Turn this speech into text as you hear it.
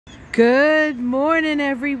Good morning,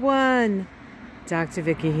 everyone. Dr.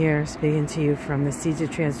 Vicky here, speaking to you from the Seeds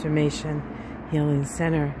of Transformation Healing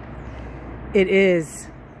Center. It is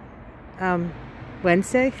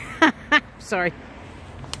Wednesday. Sorry.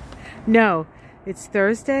 No, it's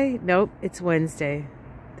Thursday. Nope, it's Wednesday.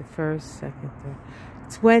 The first, second, third.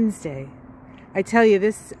 It's Wednesday. I tell you,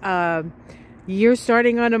 this year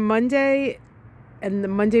starting on a Monday, and the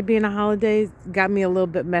Monday being a holiday, got me a little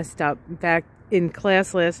bit messed up. In fact, in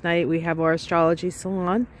class last night, we have our astrology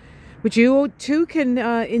salon, which you too can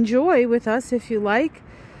enjoy with us if you like.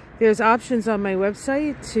 There's options on my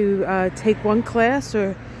website to take one class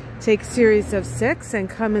or take a series of 6 and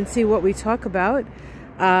come and see what we talk about.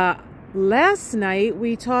 Last night,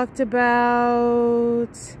 we talked about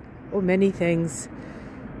many things.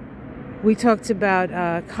 We talked about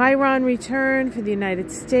Chiron return for the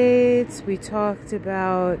United States. We talked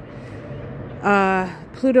about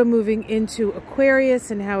Pluto moving into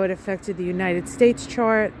Aquarius and how it affected the United States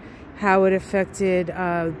chart, how it affected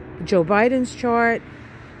Joe Biden's chart,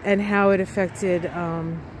 and how it affected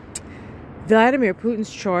Vladimir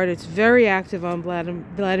Putin's chart. It's very active on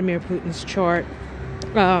Vladimir Putin's chart,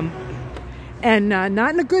 and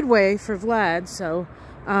not in a good way for Vlad. So,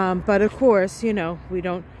 but of course, you know, we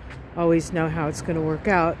don't always know how it's going to work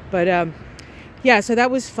out. But yeah, so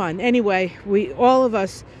that was fun. Anyway, all of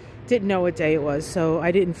us didn't know what day it was, so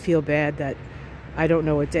I didn't feel bad that I don't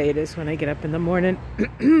know what day it is when I get up in the morning.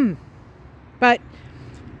 But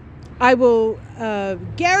I will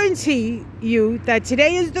guarantee you that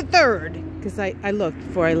today is the 3rd, because I looked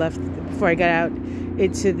before I got out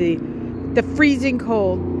into the freezing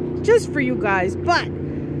cold just for you guys. But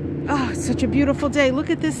oh, it's such a beautiful day. Look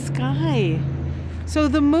at this sky. So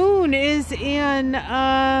the moon is in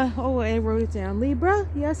I wrote it down, Libra.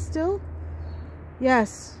 Yes, still,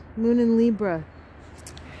 yes, moon in Libra.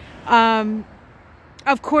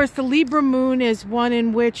 Of course, the Libra moon is one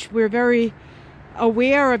in which we're very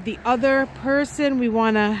aware of the other person. We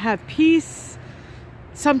want to have peace,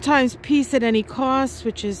 sometimes peace at any cost,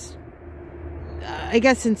 which is, I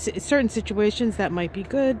guess in certain situations that might be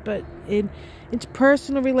good, but in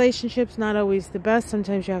personal relationships, not always the best.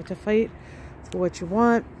 Sometimes you have to fight for what you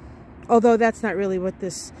want, although that's not really what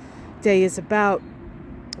this day is about.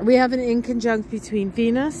 We have an inconjunct between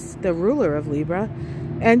Venus, the ruler of Libra,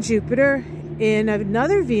 and Jupiter in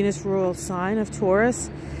another Venus rule sign of Taurus.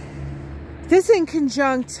 This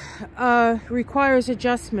inconjunct requires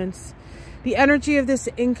adjustments. The energy of this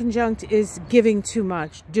inconjunct is giving too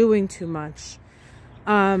much, doing too much.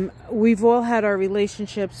 We've all had our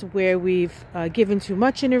relationships where we've given too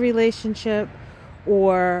much in a relationship,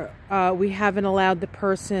 or we haven't allowed the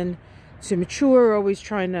person to mature. We're always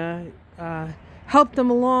trying to help them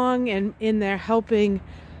along, and in their helping,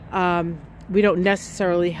 we don't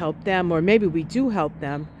necessarily help them, or maybe we do help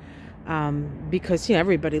them because, you know,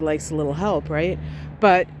 everybody likes a little help, right?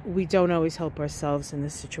 But we don't always help ourselves in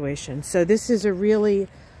this situation. So this is a really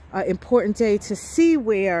important day to see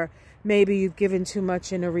where maybe you've given too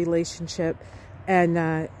much in a relationship,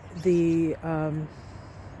 and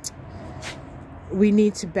we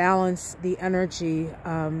need to balance the energy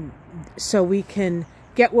so we can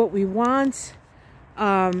get what we want,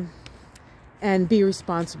 and be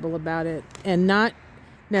responsible about it, and not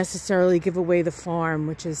necessarily give away the farm,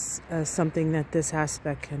 which is something that this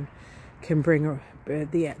aspect can bring,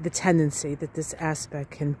 the tendency that this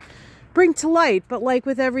aspect can bring to light. But like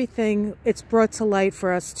with everything, it's brought to light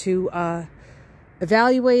for us to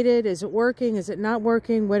evaluate it. Is it working? Is it not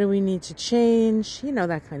working? What do we need to change? You know,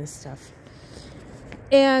 that kind of stuff.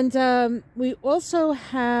 And we also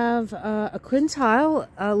have a quintile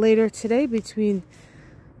later today between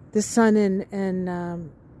the Sun and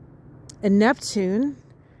Neptune.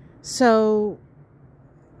 So,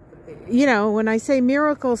 you know, when I say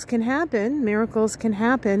miracles can happen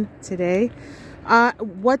today.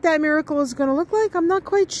 What that miracle is going to look like, I'm not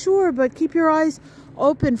quite sure, but keep your eyes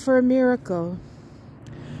open for a miracle.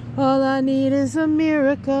 All I need is a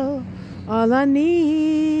miracle. All I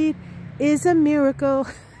need is a miracle.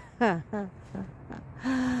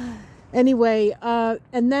 Anyway,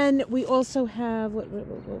 and then we also have what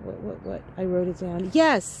I wrote it down.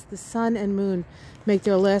 Yes, the Sun and Moon make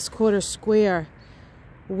their last quarter square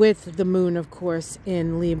with the Moon, of course,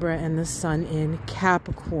 in Libra, and the Sun in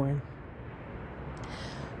Capricorn.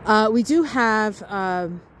 We do have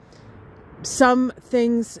some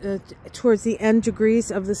things towards the end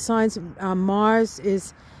degrees of the signs. Mars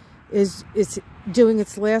is doing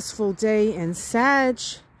its last full day in Sag,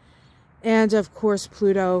 and of course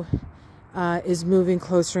Pluto is moving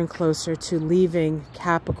closer and closer to leaving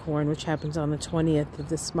Capricorn, which happens on the 20th of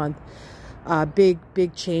this month.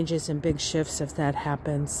 big changes and big shifts if that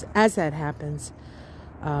happens. As that happens,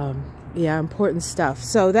 yeah, important stuff.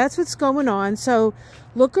 So that's what's going on. So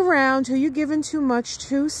look around. Who you're giving too much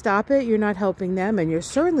to, stop it. You're not helping them, and you're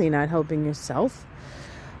certainly not helping yourself.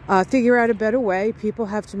 Figure out a better way. People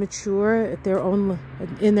have to mature at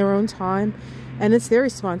in their own time, and it's their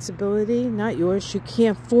responsibility, not yours. You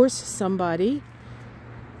can't force somebody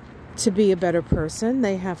to be a better person.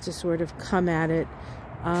 They have to sort of come at it,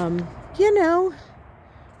 you know,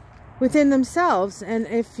 within themselves. And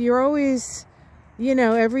if you're always, you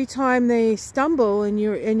know, every time they stumble and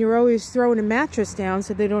you're always throwing a mattress down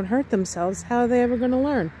so they don't hurt themselves, how are they ever going to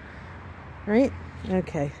learn? Right?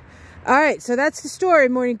 Okay. All right. So that's the story,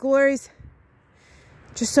 Morning Glories.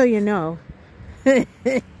 Just so you know.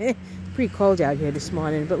 Pretty cold out here this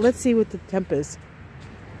morning, but let's see what the temp is.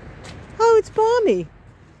 Oh, it's balmy.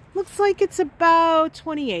 Looks like it's about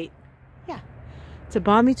 28. Yeah. It's a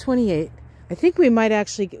balmy 28. I think we might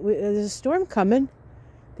actually there's a storm coming.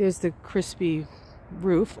 There's the crispy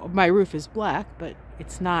roof. My roof is black, but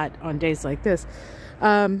it's not on days like this.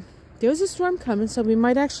 There's a storm coming, so we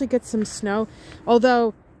might actually get some snow.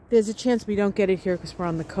 Although there's a chance we don't get it here because we're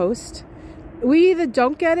on the coast. We either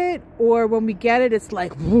don't get it, or when we get it, it's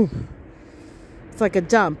like, whoo, it's like a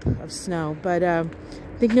dump of snow. But I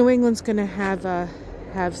think New England's going to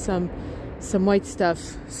have some white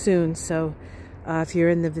stuff soon. So if you're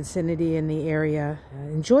in the vicinity, in the area,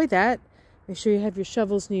 enjoy that. Make sure you have your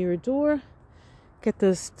shovels near your door. Get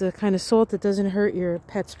the kind of salt that doesn't hurt your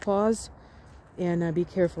pet's paws. And be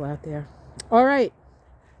careful out there. All right.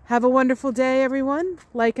 Have a wonderful day, everyone.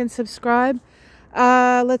 Like and subscribe.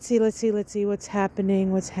 Let's see what's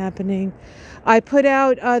happening. I put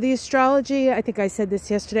out the astrology. I think I said this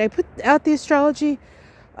yesterday. I put out the astrology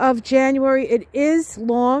of January. It is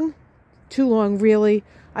long, too long, really.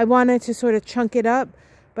 I wanted to sort of chunk it up,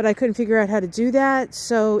 but I couldn't figure out how to do that.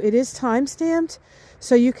 So it is time-stamped.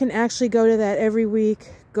 So you can actually go to that every week.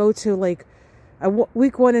 Go to like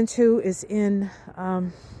week 1 and 2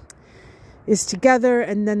 is together,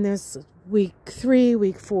 and then there's week 3,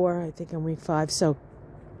 week 4, I think, and week 5. So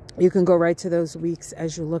you can go right to those weeks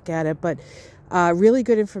as you look at it. But really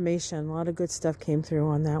good information. A lot of good stuff came through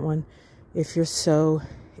on that one, if you're so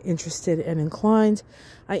interested and inclined.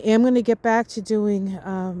 I am going to get back to doing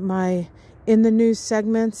my in the news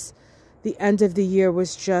segments. The end of the year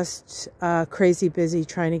was just crazy busy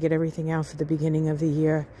trying to get everything out for the beginning of the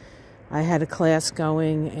year. I had a class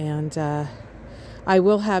going, and I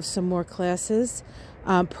will have some more classes,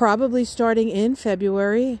 probably starting in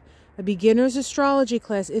February, a beginner's astrology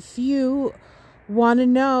class. If you want to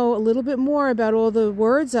know a little bit more about all the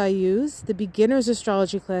words I use, the beginner's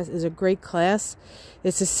astrology class is a great class.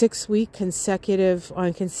 It's a 6-week consecutive,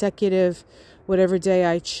 whatever day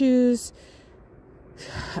I choose.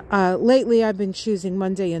 Lately, I've been choosing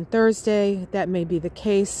Monday and Thursday. That may be the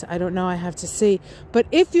case. I don't know. I have to see. But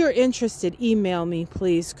if you're interested, email me,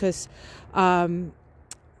 please, because I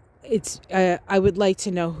would like to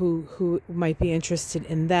know who might be interested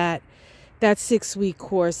in that. That 6-week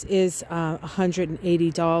course is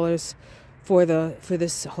 $180 for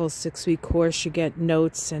this whole 6-week course. You get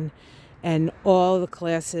notes, and all the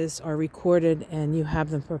classes are recorded, and you have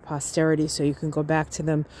them for posterity, so you can go back to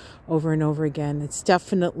them over and over again. It's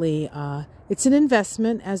definitely it's an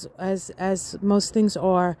investment, as most things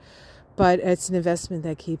are, but it's an investment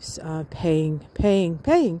that keeps paying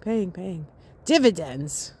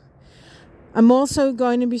dividends. I'm also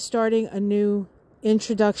going to be starting a new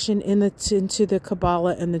introduction into the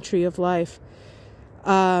Kabbalah and the Tree of Life.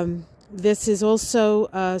 This is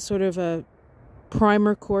also sort of a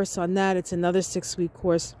primer course on that. It's another 6-week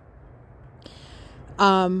course.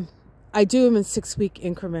 I do them in 6-week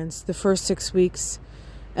increments, the first 6 weeks,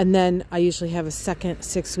 and then I usually have a second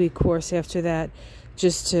 6-week course after that,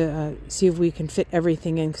 just to see if we can fit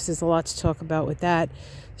everything in, because there's a lot to talk about with that,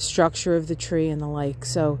 structure of the tree and the like.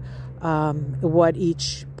 So what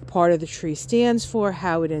each part of the tree stands for,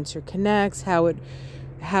 how it interconnects, how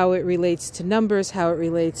it relates to numbers, how it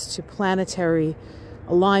relates to planetary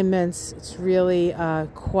alignments. It's really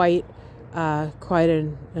quite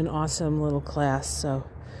an awesome little class. So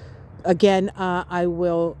again, I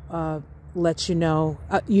will let you know.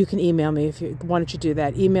 You can email me if you wanted to do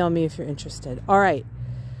that. Email me if you're interested. All right,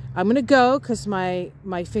 I'm gonna go because my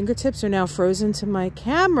fingertips are now frozen to my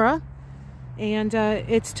camera, and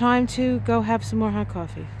it's time to go have some more hot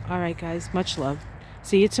coffee. All right, guys, much love.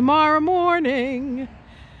 See you tomorrow morning.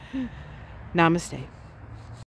 Namaste.